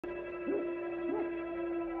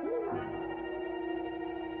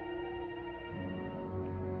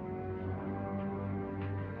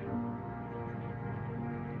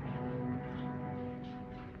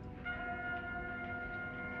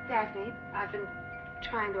Daphne, I've been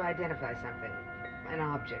trying to identify something. An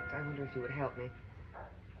object. I wonder if you would help me.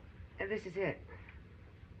 This is it.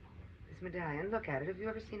 This medallion. Look at it. Have you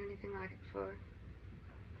ever seen anything like it before?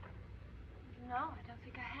 No, I don't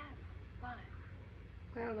think I have. Why?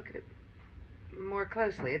 Well, look at it more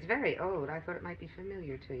closely. It's very old. I thought it might be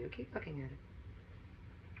familiar to you. Keep looking at it.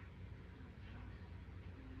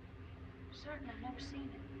 Certain, I've never seen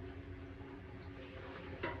it.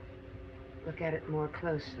 Look at it more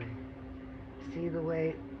closely. See the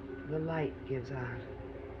way the light gives out.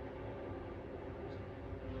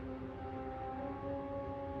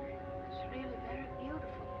 It's really very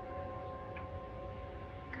beautiful.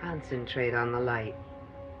 Concentrate on the light.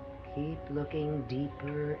 Keep looking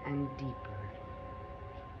deeper and deeper.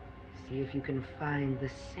 See if you can find the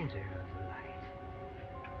center of the light.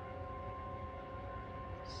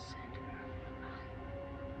 The center of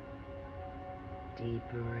the light.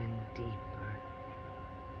 Deeper and deeper.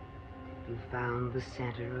 You found the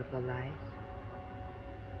center of the light?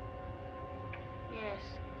 Yes.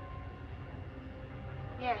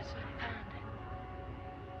 Yes, I found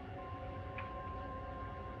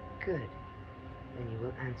it. Good. Then you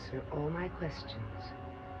will answer all my questions.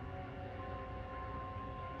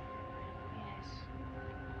 Yes.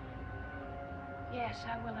 Yes,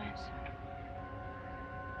 I will answer.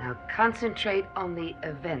 Now concentrate on the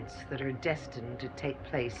events that are destined to take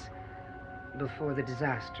place before the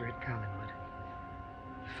disaster at Collinwood.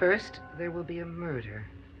 First, there will be a murder.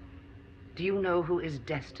 Do you know who is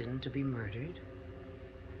destined to be murdered?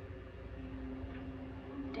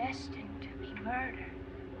 Destined to be murdered.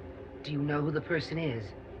 Do you know who the person is?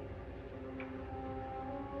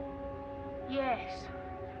 Yes.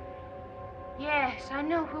 Yes, I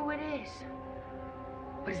know who it is.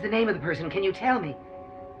 What is the name of the person? Can you tell me?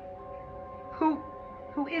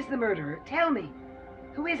 Who is the murderer? Tell me.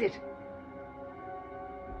 Who is it?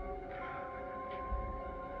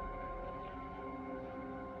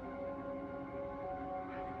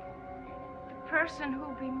 The person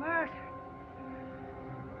who'll be murdered.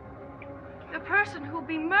 The person who'll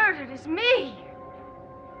be murdered is me.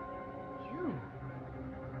 You?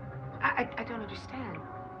 I don't understand.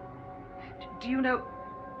 Do you know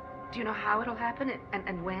how it'll happen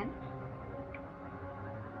and when?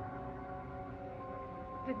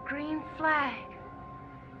 The green flag.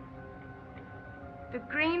 The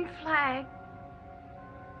green flag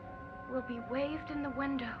will be waved in the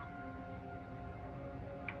window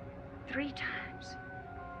 3 times.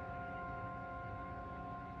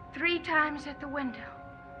 3 times at the window.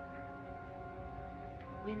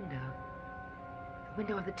 Window? The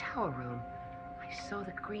window of the tower room. I saw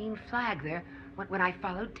the green flag there when I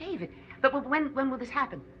followed David. But when will this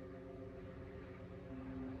happen?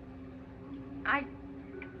 I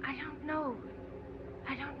don't know.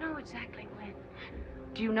 I don't know exactly when.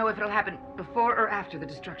 Do you know if it'll happen before or after the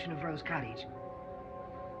destruction of Rose Cottage?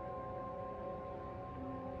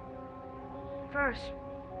 First,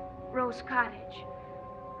 Rose Cottage.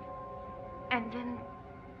 And then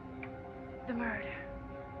the murder.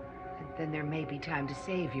 And then there may be time to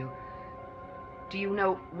save you. Do you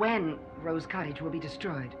know when Rose Cottage will be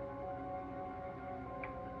destroyed?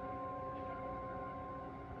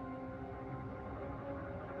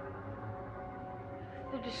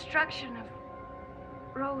 The destruction of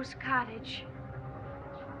Rose Cottage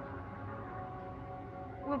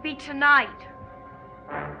will be tonight.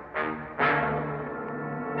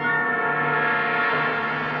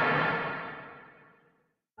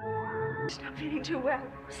 I'm not feeling too well.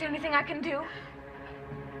 Is there anything I can do?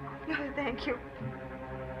 No, thank you.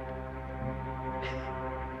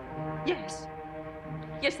 Yes.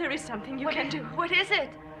 Yes, there is something you can do. What is it?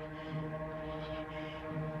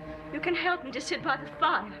 You can help me to sit by the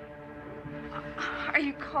fire. Are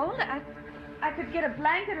you cold? I could get a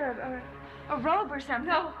blanket or a robe or something.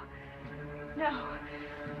 No. No.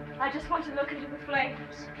 I just want to look into the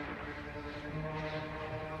flames.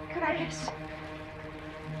 Could I get...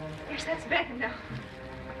 Yes, that's better now.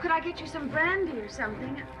 Could I get you some brandy or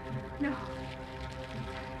something? No.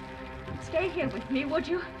 Stay here with me, would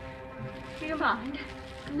you? Do you mind?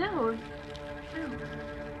 No. No.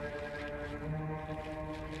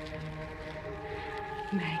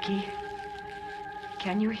 Maggie,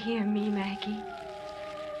 can you hear me, Maggie?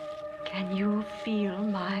 Can you feel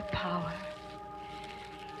my power?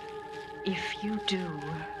 If you do,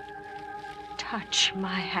 touch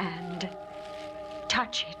my hand.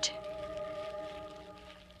 Touch it.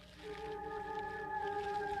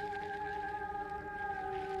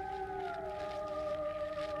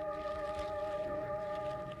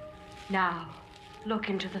 Now, look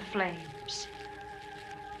into the flames.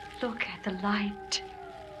 Look at the light,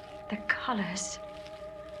 the colors.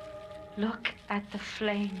 Look at the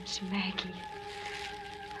flames, Maggie.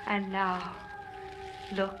 And now,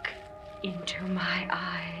 look into my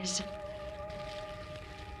eyes.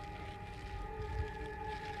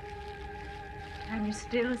 Can you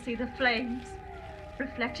still see the flames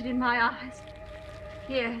reflected in my eyes?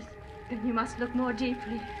 Yes. Then you must look more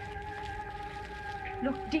deeply.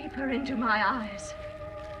 Look deeper into my eyes.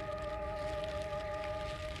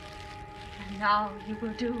 And now you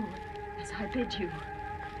will do as I bid you.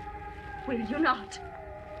 Will you not?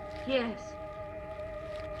 Yes.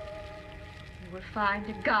 You will find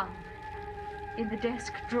a gun in the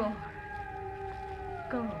desk drawer.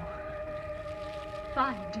 Go.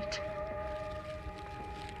 Find it.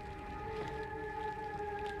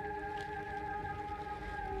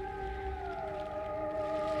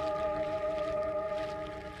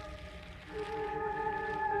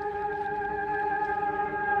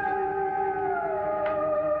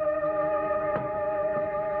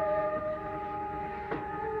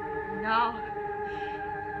 Now,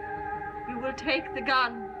 you will take the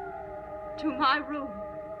gun to my room,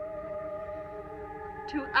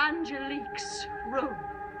 to Angelique's room,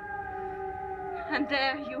 and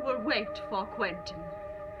there you will wait for Quentin.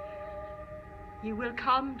 He will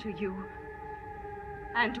come to you,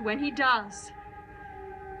 and when he does,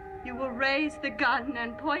 you will raise the gun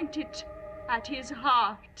and point it at his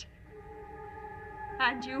heart,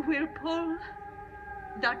 and you will pull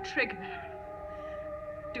the trigger.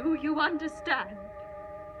 Do you understand?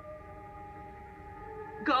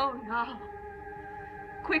 Go now.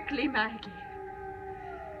 Quickly, Maggie.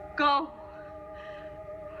 Go.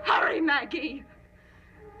 Hurry, Maggie.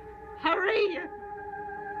 Hurry.